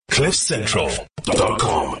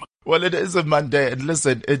CliffCentral.com. Well, it is a Monday, and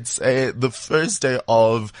listen, it's the first day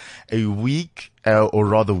of a week, or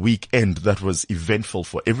rather weekend that was eventful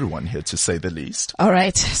for everyone here, to say the least. All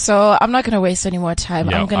right, so I'm not going to waste any more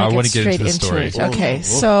time. Yeah, I'm going to get straight into it. Okay,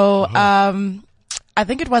 so I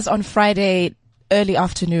think it was on Friday early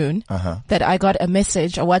afternoon that I got a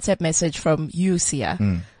message, a WhatsApp message from you,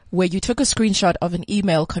 Sia, where you took a screenshot of an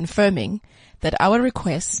email confirming that our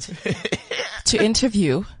request to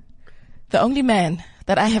interview the only man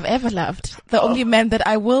that I have ever loved, the only man that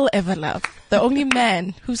I will ever love, the only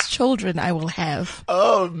man whose children I will have.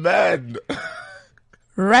 Oh, man.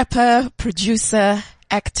 Rapper, producer,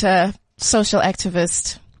 actor, social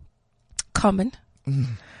activist, Common.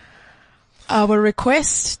 Our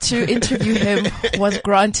request to interview him was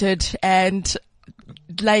granted, and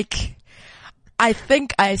I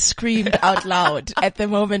think I screamed out loud at the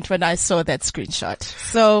moment when I saw that screenshot.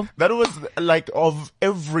 So that was of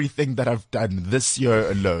everything that I've done this year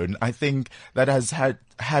alone, I think that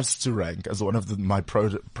has to rank as one of my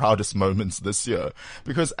proudest moments this year.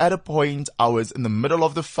 Because at a point I was in the middle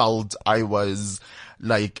of the veld. I was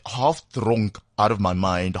half drunk out of my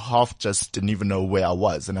mind, half just didn't even know where I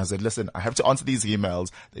was. And I said, listen, I have to answer these emails.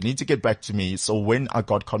 They need to get back to me. So when I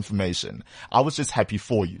got confirmation, I was just happy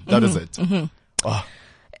for you. That is it. Oh.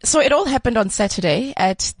 So it all happened on Saturday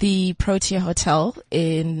at the Protea Hotel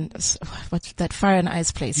in what's that Fire and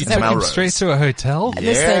Ice place. You took him straight to a hotel? Yeah,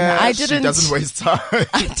 listen, she doesn't waste time.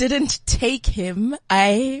 I didn't take him.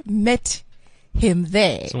 I met him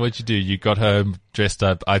there. So what'd you do? You got home, dressed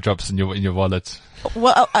up, eye drops in your wallet.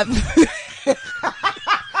 Well,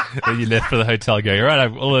 Then you left for the hotel going, all right,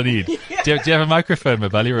 I've all I need. Do you have a microphone,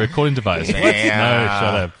 Mabale, or a recording device? What? No,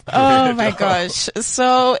 shut up. Oh my gosh.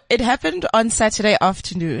 So it happened on Saturday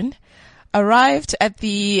afternoon. Arrived at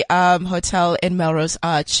the hotel in Melrose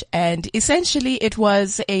Arch, and essentially it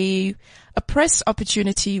was a press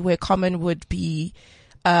opportunity where Common would be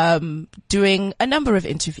doing a number of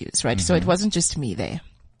interviews, right? So it wasn't just me there.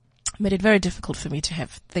 Made it very difficult for me to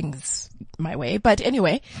have things my way. But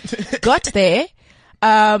anyway, got there.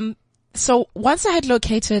 So once I had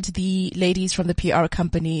located the ladies from the PR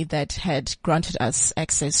company that had granted us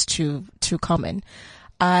access to Common,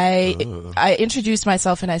 I introduced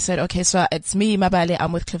myself and I said, okay, so it's me, Mabale,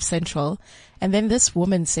 I'm with Cliff Central. And then this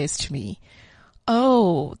woman says to me,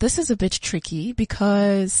 oh, this is a bit tricky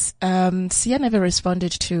because, Sia never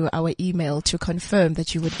responded to our email to confirm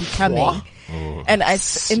that you would be coming. And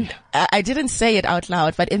I didn't say it out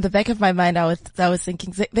loud, but in the back of my mind, I was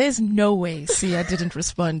thinking, there's no way Sia didn't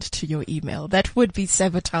respond to your email. That would be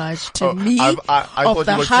sabotage to me I of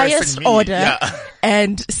the highest order. Yeah.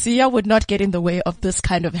 And Sia would not get in the way of this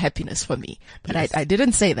kind of happiness for me. But yes. I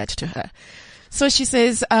didn't say that to her. So she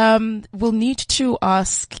says, we'll need to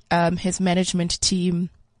ask his management team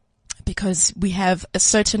because we have a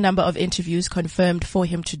certain number of interviews confirmed for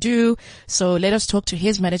him to do. So let us talk to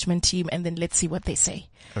his management team and then let's see what they say.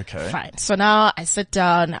 Okay. Fine. So now I sit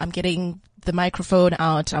down, I'm getting the microphone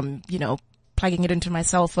out, I'm, plugging it into my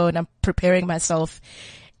cell phone, I'm preparing myself.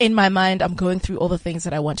 In my mind, I'm going through all the things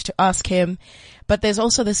that I want to ask him. But there's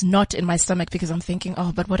also this knot in my stomach because I'm thinking,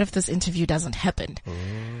 oh, but what if this interview doesn't happen?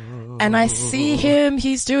 And I see him,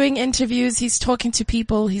 he's doing interviews, he's talking to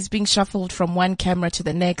people, he's being shuffled from one camera to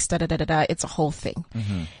the next, da-da-da-da-da. It's a whole thing.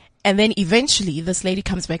 And then eventually this lady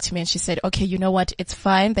comes back to me and she said, okay, you know what? It's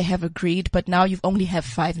fine. They have agreed, but now you only have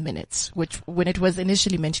 5 minutes, which when it was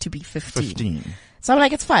initially meant to be 15. So I'm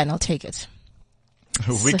like, it's fine. I'll take it.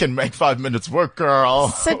 We can make 5 minutes work, girl.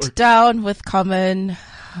 Sit down with Common.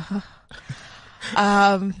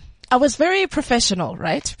 I was very professional,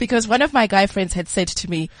 right? Because one of my guy friends had said to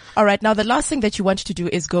me, all right, now the last thing that you want to do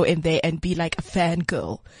is go in there and be like a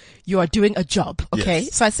fangirl. You are doing a job, okay?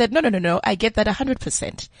 Yes. So I said, no. I get that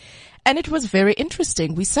 100%. And it was very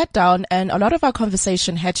interesting. We sat down and a lot of our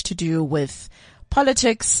conversation had to do with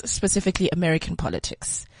politics, specifically American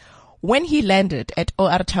politics. When he landed at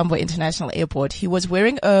OR Tambo International Airport, he was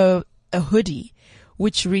wearing a hoodie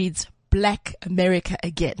which reads Black America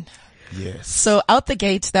Again. Yes. So out the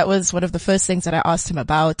gate, that was one of the first things that I asked him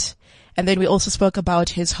about. And then we also spoke about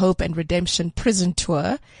his Hope and Redemption prison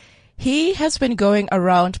tour. He has been going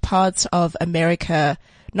around parts of America,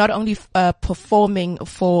 not only performing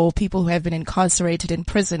for people who have been incarcerated in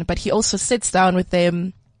prison, but he also sits down with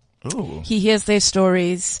them. Ooh. He hears their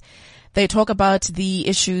stories. They talk about the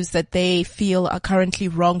issues that they feel are currently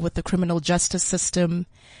wrong with the criminal justice system.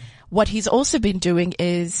 What he's also been doing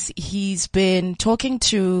is he's been talking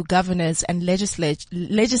to governors and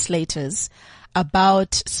legislators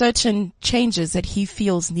about certain changes that he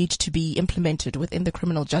feels need to be implemented within the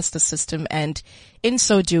criminal justice system. And in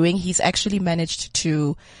so doing, he's actually managed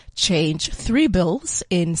to change 3 bills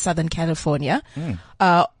in Southern California.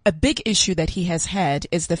 A big issue that he has had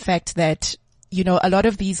is the fact that, you know, a lot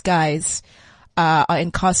of these guys are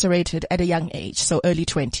incarcerated at a young age, so early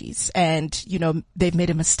 20s. And, you know, they've made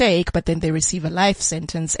a mistake, but then they receive a life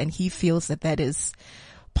sentence, and he feels that that is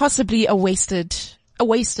possibly a wasted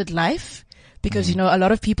life. Because, you know, a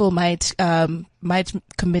lot of people might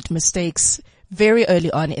commit mistakes very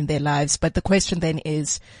early on in their lives. But the question then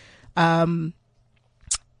is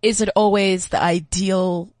it always the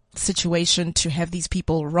ideal situation to have these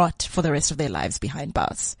people rot for the rest of their lives behind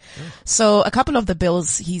bars? So a couple of the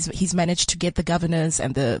bills, he's managed to get the governors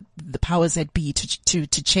and the powers that be to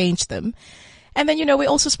change them. And then, you know, we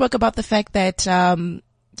also spoke about the fact that,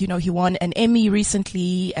 you know, he won an Emmy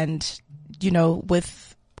recently, and, you know,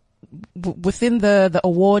 within the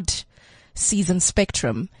award season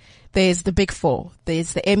spectrum, there's the big 4.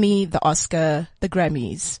 There's the Emmy, the Oscar, the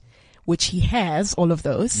Grammys, which he has all of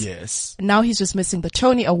those. Yes. Now he's just missing the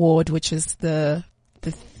Tony Award, which is the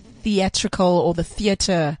theatrical or the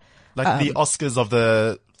theater. Like the Oscars of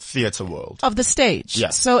the theater world. Of the stage.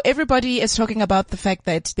 Yeah. So everybody is talking about the fact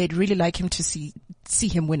that they'd really like him to see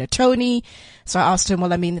him win a Tony. So I asked him,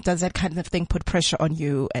 well, I mean, does that kind of thing put pressure on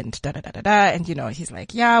you? And And, you know, he's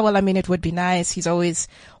like, yeah, well, I mean, it would be nice. He's always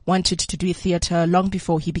wanted to do theater long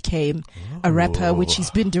before he became a rapper, which he's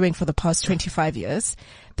been doing for the past 25 years.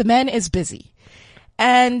 The man is busy.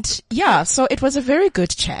 And yeah, so it was a very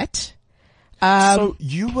good chat. So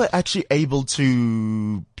you were actually able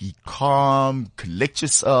to be calm, collect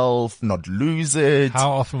yourself, not lose it.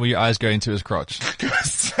 How often were your eyes going to his crotch?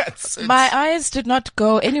 My eyes did not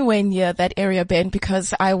go anywhere near that area, Ben,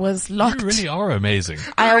 because I was locked. You really are amazing.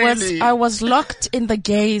 I was locked in the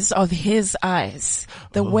gaze of his eyes.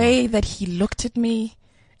 The way that he looked at me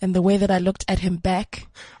and the way that I looked at him back.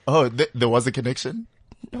 Oh, there was a connection?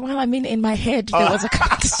 Well, I mean, in my head, there was a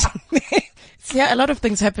connection. Yeah, a lot of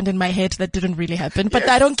things happened in my head that didn't really happen, but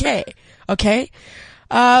I don't care. Okay?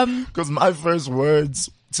 Because my first words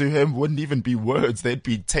to him wouldn't even be words. They'd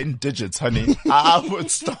be 10 digits, honey. I would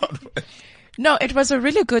start with. No, it was a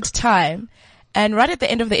really good time. And right at the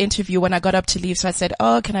end of the interview, when I got up to leave, so I said,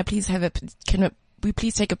 oh, can we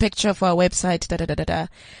please take a picture for our website?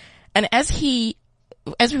 And as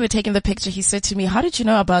we were taking the picture, he said to me, how did you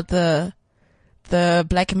know about the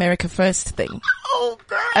Black America First thing? Oh,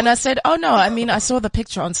 God. And I said, oh no, I mean, I saw the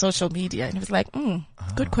picture on social media. And he was like,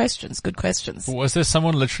 good questions. Was there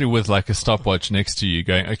someone literally with like a stopwatch next to you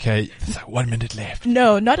going, okay, 1 minute left?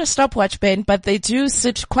 No, not a stopwatch, Ben, but they do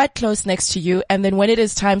sit quite close next to you. And then when it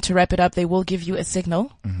is time to wrap it up, they will give you a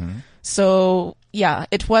signal. Mm-hmm. So yeah,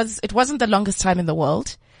 it wasn't the longest time in the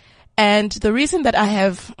world. And the reason that I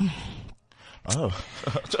have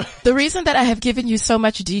given you so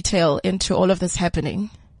much detail into all of this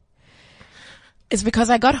happening is because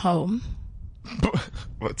I got home.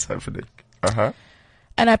 What's happening? Uh-huh.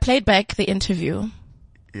 And I played back the interview.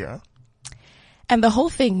 Yeah. And the whole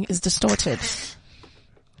thing is distorted.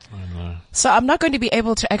 Oh no. So I'm not going to be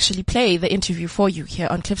able to actually play the interview for you here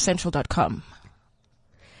on cliffcentral.com.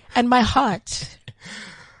 And my heart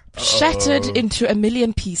shattered into a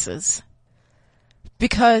million pieces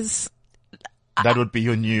because that would be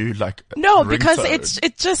your new no, ringtone. because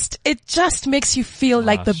it just makes you feel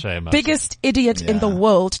like the biggest idiot in the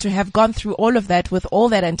world to have gone through all of that with all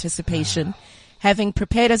that anticipation, having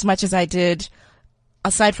prepared as much as I did,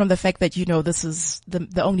 aside from the fact that, you know, this is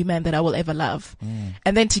the only man that I will ever love.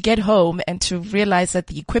 And then to get home and to realize that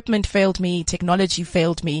the equipment failed me, technology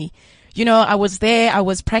failed me. You know, I was there, I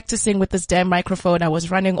was practicing with this damn microphone, I was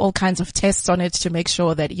running all kinds of tests on it to make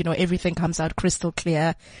sure that, you know, everything comes out crystal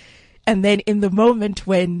clear. And then in the moment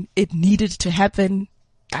when it needed to happen,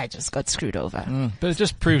 I just got screwed over. But it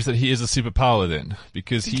just proves that he is a superpower then,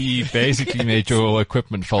 because he basically made your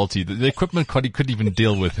equipment faulty. The equipment couldn't even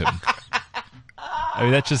deal with him. I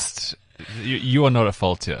mean, that just, you are not at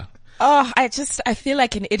fault here. Oh, I feel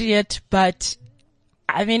like an idiot, but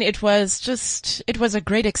I mean, it was a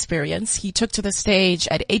great experience. He took to the stage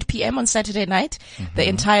at 8 p.m. on Saturday night. Mm-hmm. The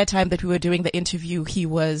entire time that we were doing the interview, he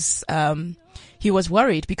was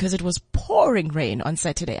worried because it was pouring rain on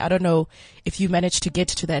Saturday. I don't know if you managed to get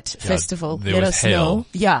to that festival. Let us know.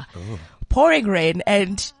 Yeah. Ooh. Pouring rain.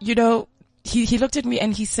 And, you know, he looked at me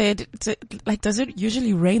and he said, does it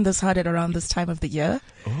usually rain this hard at around this time of the year?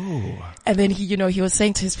 Oh. And then he was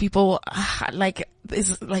saying to his people,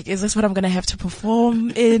 is this what I'm going to have to perform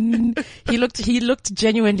in? He looked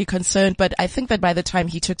genuinely concerned, but I think that by the time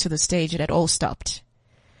he took to the stage, it had all stopped.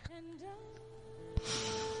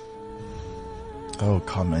 Oh,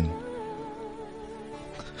 Carmen.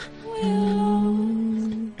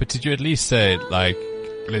 But did you at least say, like,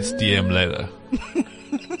 let's DM later?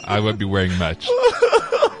 I won't be wearing much.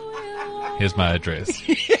 Here's my address.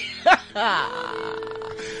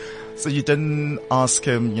 So you didn't ask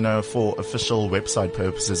him, for official website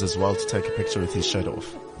purposes as well to take a picture with his shirt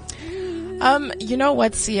off? You know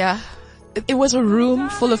what, Sia? It was a room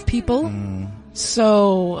full of people.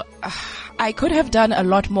 So I could have done a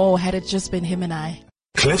lot more had it just been him and I.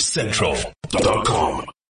 CliffCentral.com